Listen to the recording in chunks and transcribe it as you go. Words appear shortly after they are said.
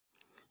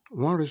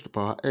1 raised to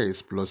power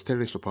s plus 10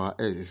 raised to power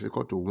s is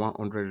equal to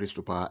 100 raised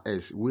to power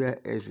s, where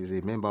s is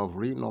a member of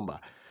real number.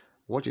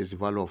 What is the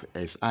value of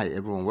s? Hi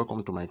everyone,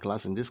 welcome to my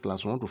class. In this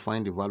class, we want to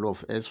find the value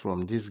of s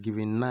from this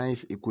given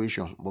nice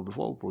equation. But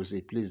before we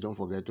proceed, please don't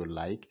forget to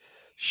like,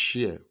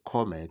 share,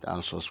 comment,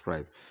 and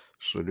subscribe.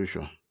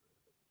 Solution.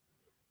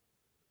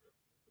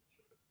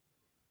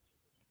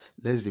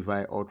 Let's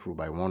divide all through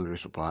by 1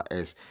 raised to power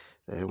s.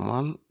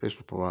 1 raised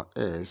to power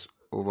s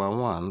over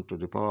 1 to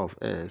the power of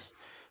s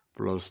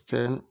plus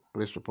 10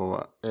 raised to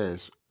power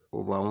s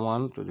over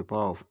 1 to the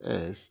power of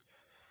s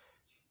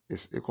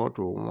is equal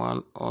to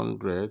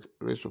 100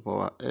 raised to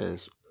power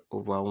s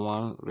over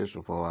 1 raised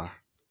to power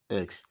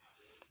x.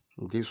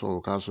 This one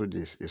will cancel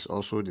this. It's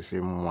also the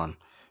same one.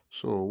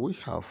 So we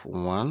have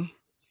 1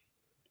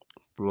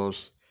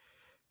 plus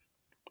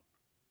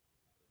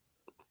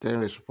 10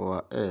 raised to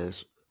power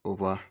s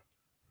over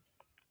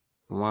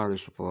 1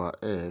 raised to power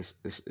s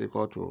is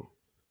equal to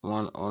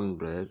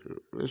 100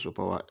 raised to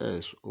power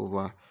s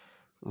over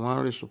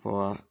 1 raised to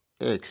power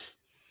x.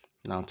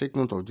 Now take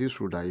note of this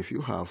rule that if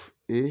you have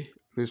a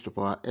raised to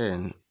power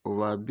n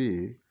over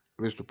b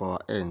raised to power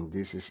n,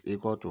 this is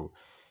equal to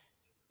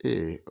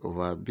a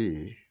over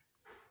b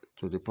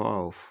to the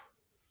power of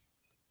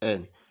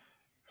n.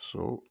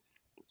 So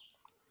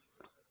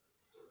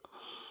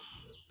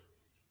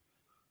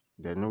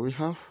then we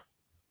have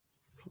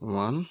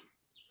 1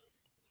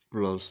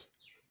 plus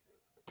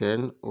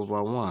 10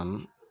 over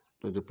 1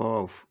 to the power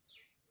of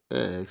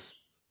x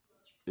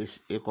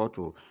is equal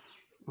to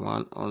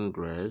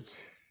 100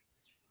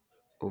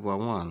 over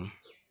 1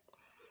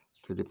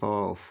 to the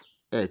power of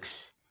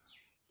x.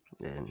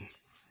 Then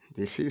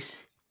this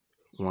is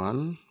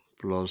 1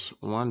 plus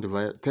 10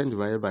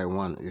 divided by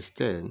 1 is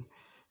 10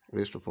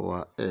 raised to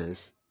power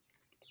s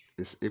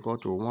is equal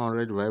to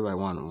 100 divided by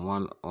 1,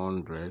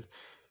 100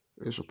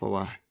 raised to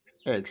power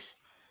x.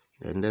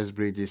 Then let's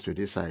bring this to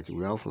this side.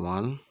 We have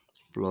 1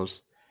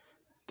 plus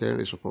 10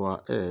 raised to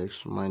power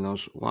x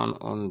minus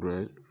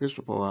 100 raised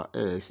to power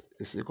x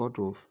is equal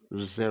to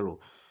 0.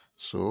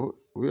 So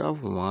we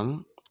have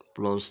 1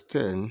 plus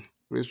 10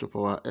 raised to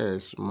power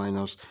x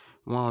minus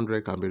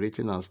 100 can be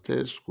written as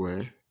 10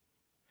 squared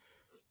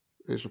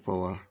raised to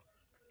power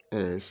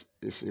s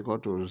is equal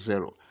to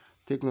 0.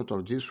 Take note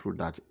of this rule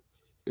that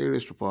a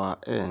raised to power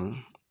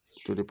n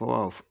to the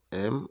power of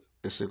m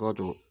is equal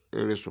to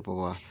a raised to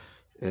power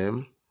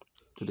m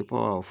to the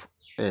power of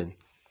n.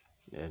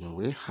 Then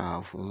we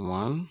have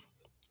 1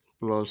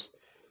 plus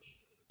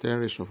 10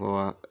 raised to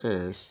power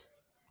s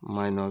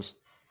minus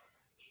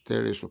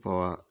 10 raised to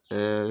power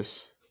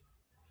s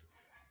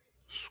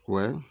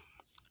squared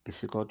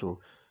is equal to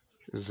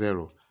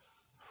 0.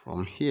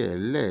 From here,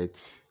 let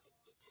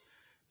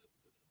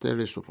 10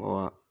 raised to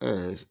power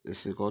s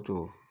is equal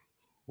to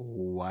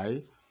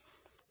y.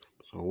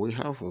 So we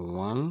have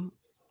 1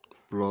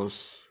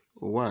 plus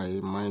y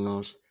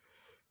minus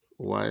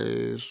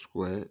y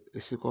squared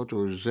is equal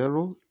to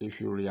 0. If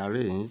you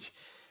rearrange,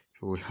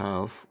 we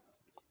have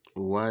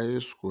y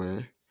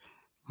squared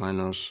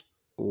minus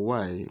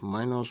y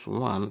minus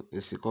 1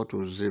 is equal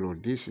to 0.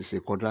 This is a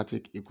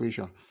quadratic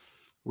equation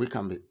which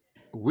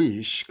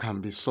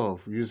can be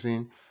solved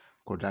using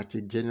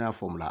quadratic general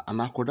formula. And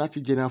our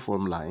quadratic general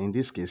formula in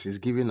this case is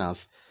giving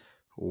us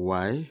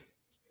y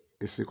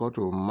is equal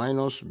to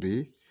minus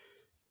b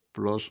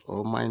plus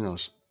or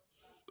minus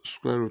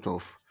square root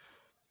of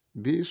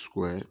b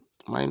squared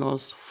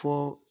minus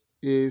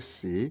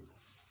 4ac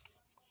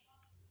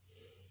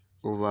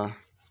over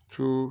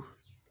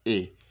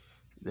 2a.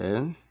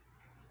 Then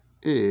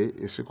a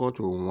is equal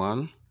to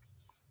 1,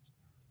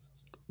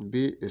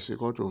 b is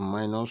equal to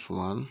minus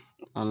 1,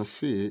 and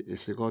c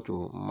is equal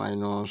to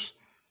minus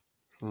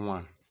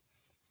 1.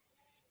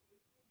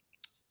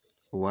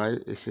 Y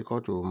is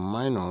equal to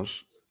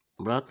minus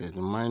bracket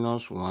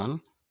minus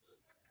 1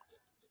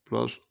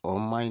 plus or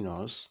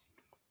minus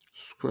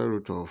square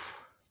root of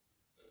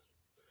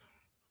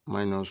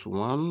minus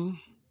 1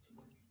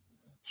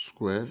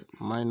 square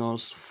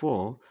minus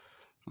 4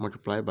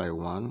 multiplied by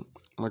 1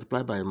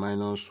 multiplied by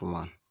minus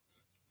 1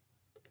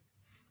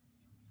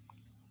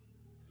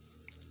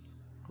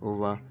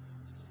 over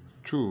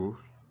 2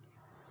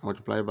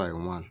 multiplied by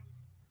 1.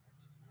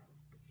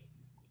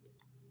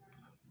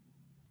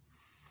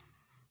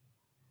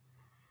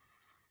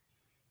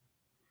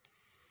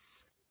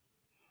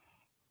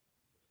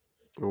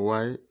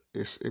 Y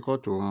is equal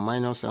to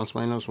minus times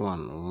minus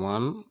 1.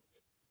 1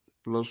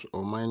 plus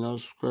or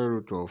minus square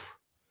root of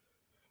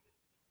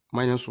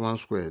minus 1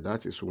 squared,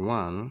 that is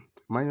 1,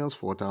 minus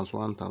 4 times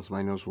 1 times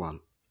minus 1,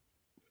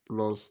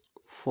 plus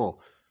 4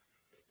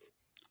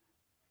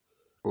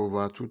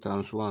 over 2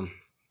 times 1,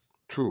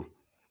 2.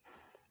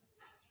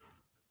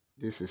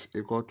 This is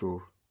equal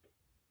to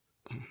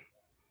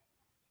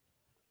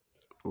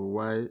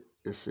y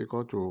is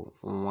equal to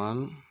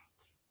 1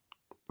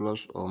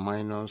 plus or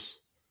minus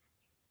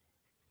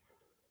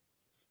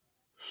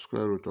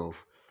square root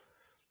of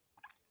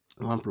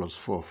 1 plus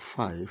 4,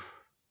 5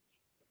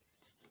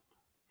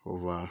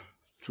 over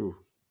 2.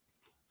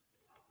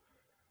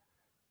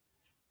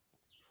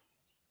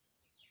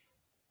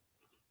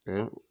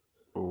 Then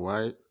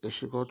y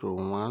is equal to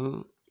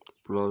 1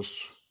 plus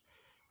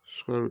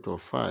square root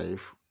of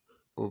 5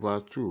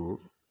 over 2,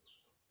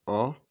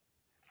 or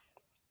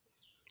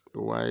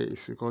y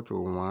is equal to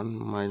 1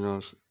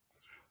 minus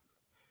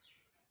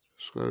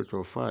square root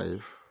of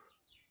 5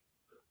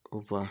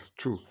 over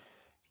 2.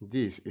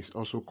 This is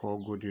also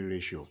called Godin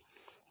ratio.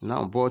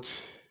 Now, but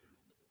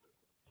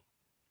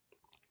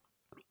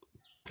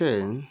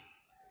 10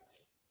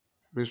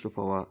 raised to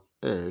power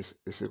s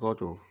is equal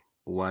to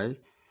y,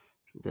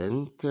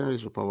 then 10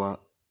 raised to power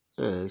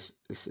s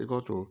is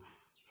equal to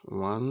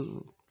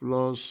 1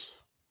 plus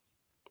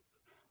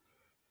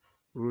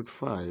root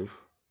 5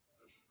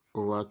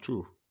 over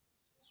 2,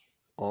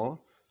 or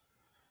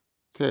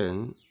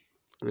 10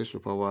 raised to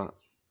power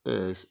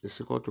s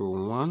is equal to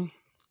 1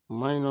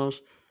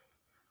 minus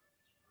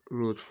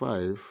root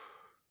 5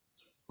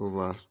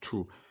 over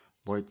 2.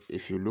 But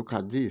if you look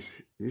at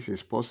this, this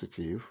is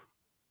positive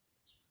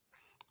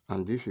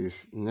and this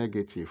is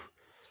negative,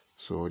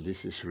 so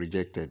this is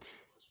rejected.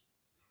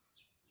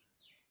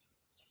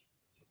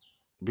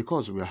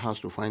 Because we are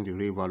asked to find the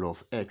real value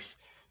of x,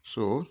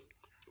 so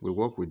we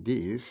work with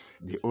this.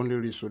 The only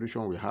real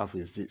solution we have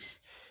is this.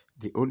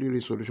 The only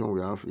real solution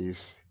we have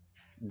is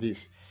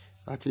this.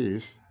 That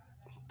is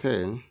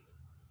 10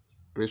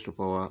 raised to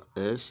power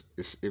s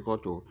is equal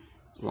to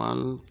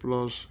 1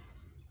 plus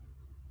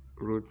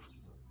root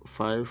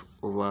 5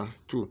 over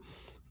 2.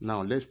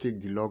 Now let's take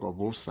the log of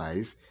both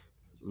sides.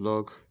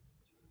 Log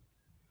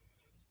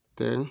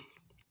 10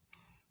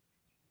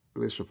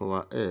 raised to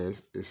power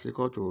s is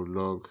equal to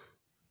log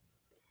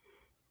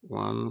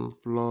 1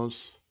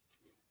 plus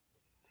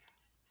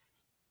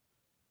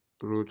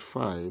root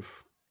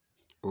 5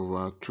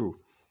 over 2.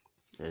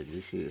 And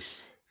this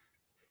is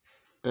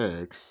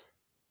x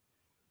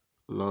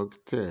log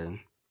 10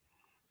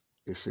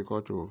 is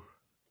equal to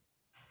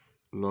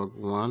log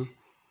 1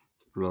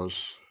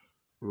 plus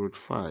root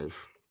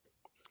 5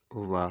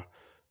 over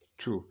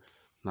 2.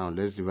 Now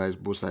let's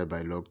divide both sides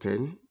by log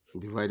 10.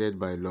 Divided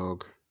by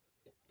log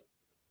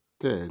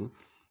 10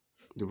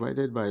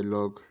 divided by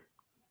log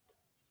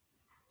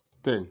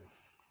 10.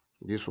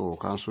 This one will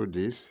cancel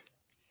this.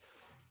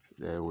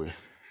 There we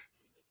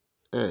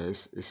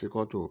s is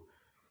equal to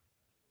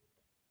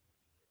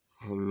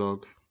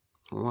log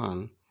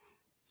 1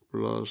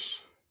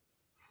 plus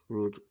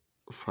root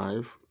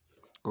 5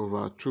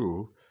 over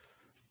 2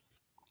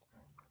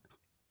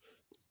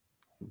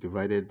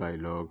 divided by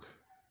log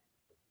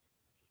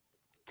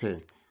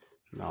 10.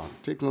 Now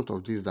take note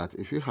of this, that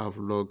if you have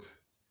log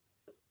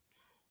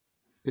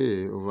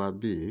a over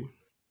b,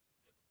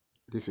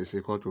 this is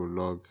equal to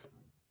log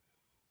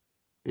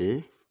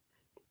a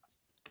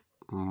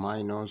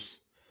minus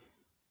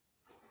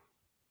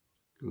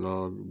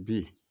log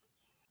b,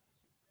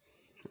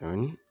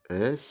 and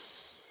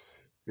s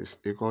is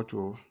equal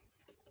to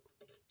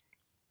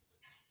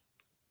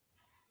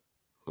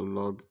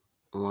log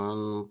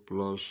 1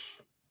 plus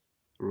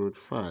root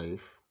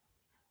 5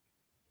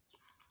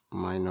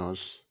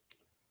 minus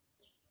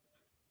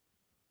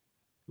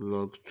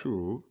log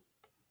 2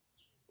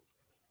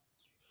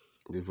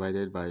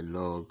 divided by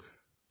log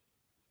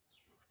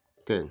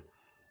 10.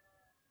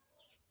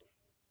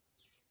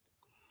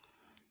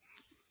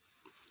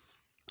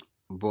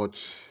 But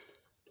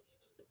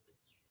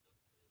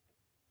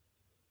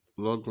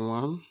log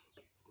 1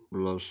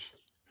 plus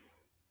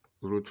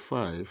root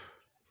 5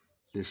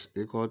 is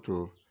equal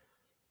to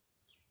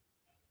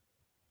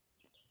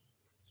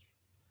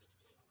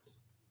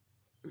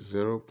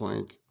zero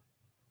point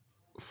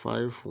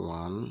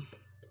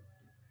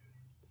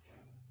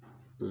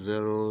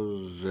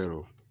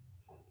 5100,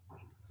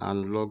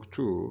 and log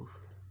 2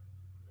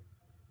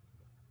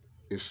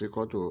 is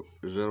equal to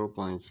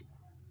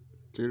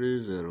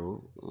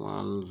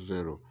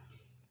 0.3010.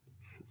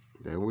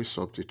 Then we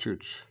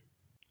substitute.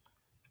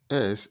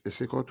 S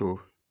is equal to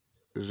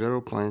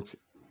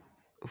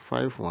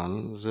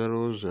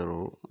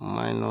 0.5100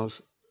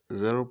 minus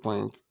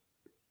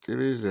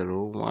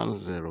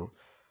 0.3010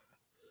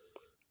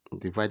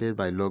 divided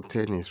by log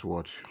 10 is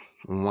what?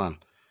 1.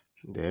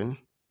 Then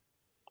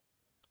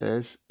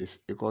s is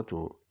equal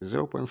to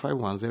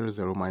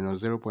 0.5100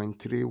 minus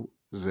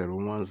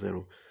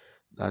 0.3010,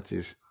 that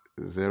is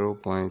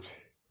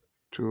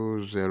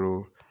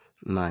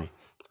 0.209,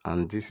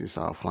 and this is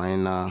our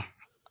final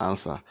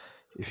answer.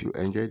 If you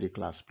enjoyed the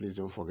class, please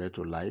don't forget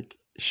to like,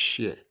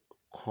 share,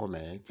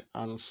 comment,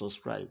 and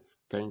subscribe.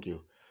 Thank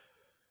you.